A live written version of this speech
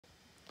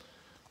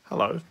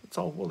Hello, it's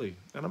old Wooley,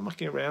 and I'm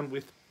mucking around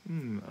with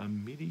a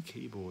MIDI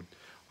keyboard.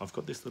 I've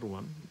got this little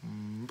one.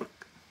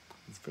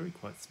 It's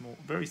quite small,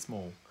 very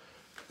small.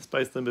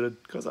 Space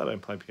limited because I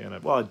don't play piano.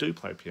 Well, I do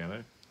play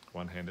piano,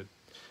 one-handed.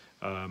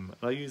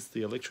 I use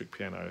the electric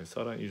piano,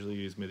 so I don't usually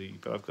use MIDI,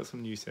 but I've got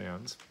some new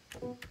sounds.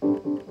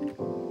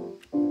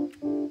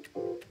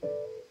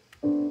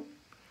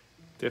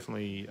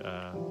 Definitely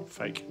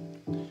fake,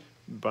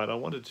 but I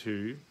wanted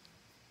to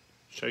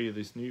show you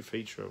this new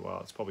feature. Well,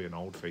 it's probably an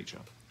old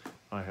feature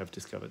I have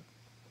discovered.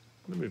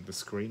 I'm going to move the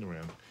screen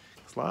around.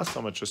 Because last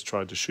time I just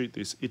tried to shoot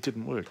this, it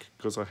didn't work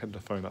because I had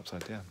the phone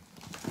upside down.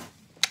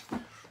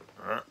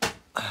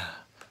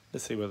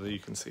 Let's see whether you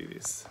can see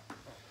this.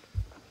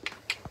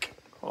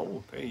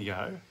 Oh, there you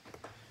go.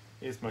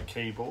 Here's my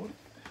keyboard.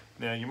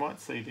 Now you might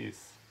see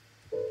this.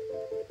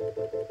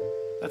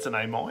 That's an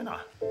A minor.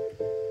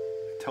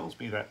 It tells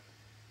me that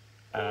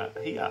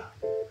here.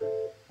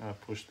 I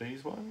push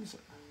these ones.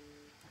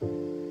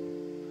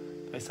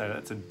 They say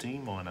that's a D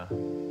minor.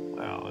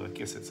 Well, I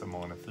guess it's a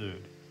minor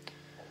third.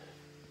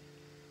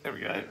 There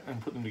we go,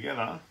 and put them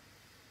together.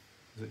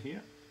 Is it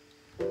here?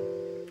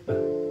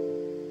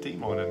 D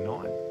minor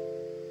 9.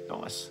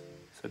 Nice.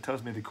 So it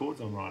tells me the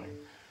chords I'm writing.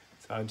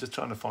 So I'm just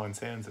trying to find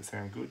sounds that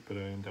sound good, but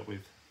I end up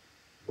with.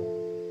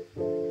 We're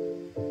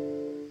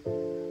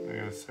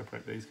going to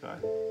separate these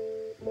guys.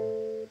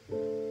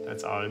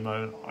 That's A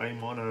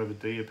minor over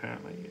D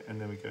apparently,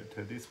 and then we go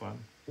to this one.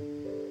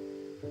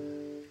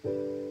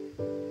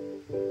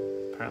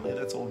 Apparently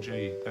that's all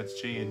G.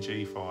 That's G and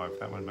G5.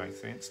 That one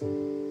makes sense.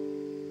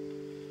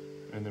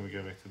 And then we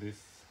go back to this.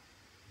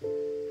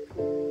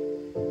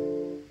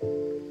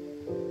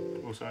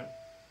 Also.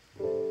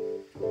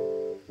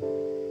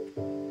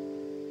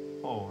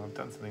 Oh, I've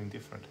done something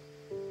different.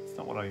 It's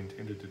not what I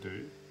intended to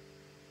do.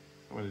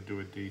 I want to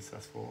do a D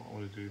sus4. I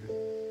want to do this.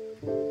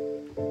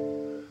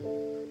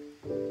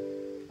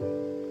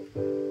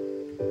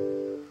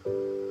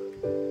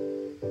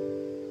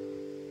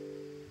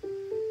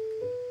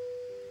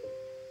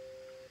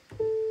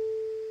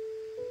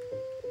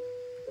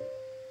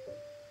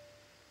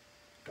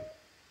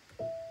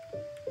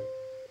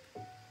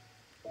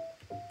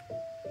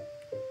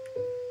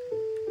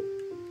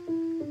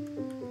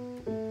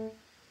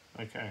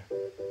 Okay.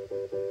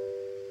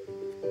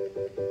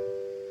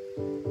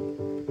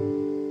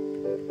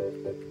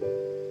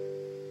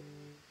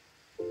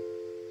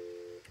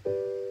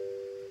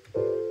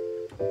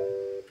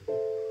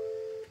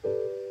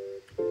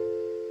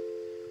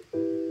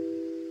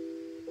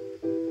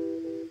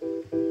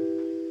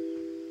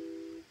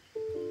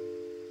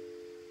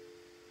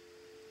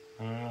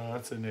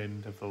 That's an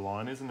end of the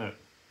line, isn't it?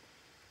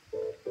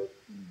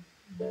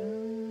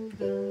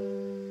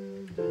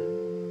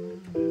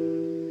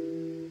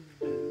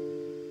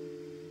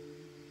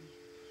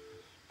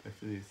 Back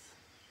to this.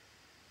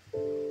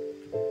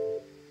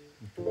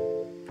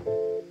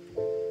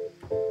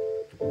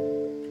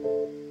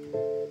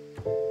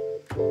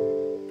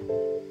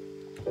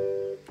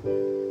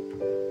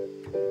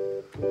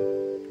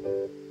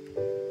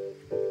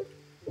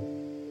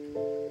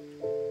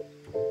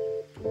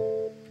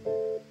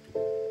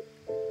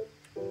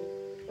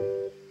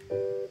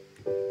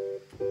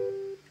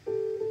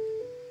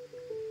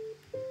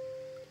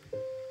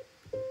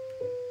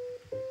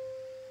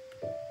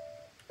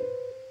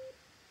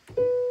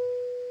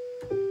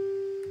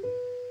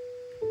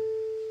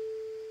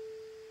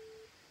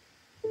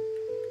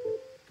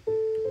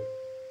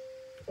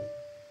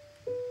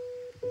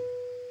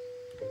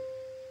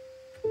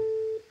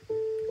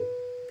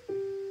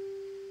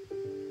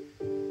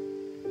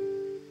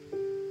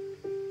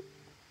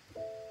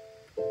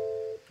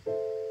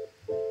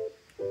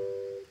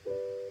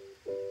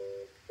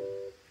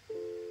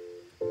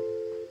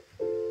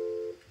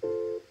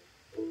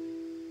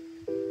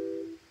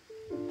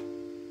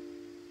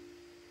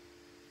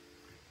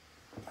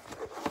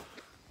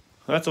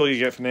 That's all you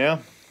get for now.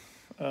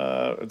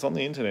 It's on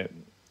the internet,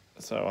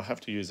 so I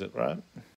have to use it, right?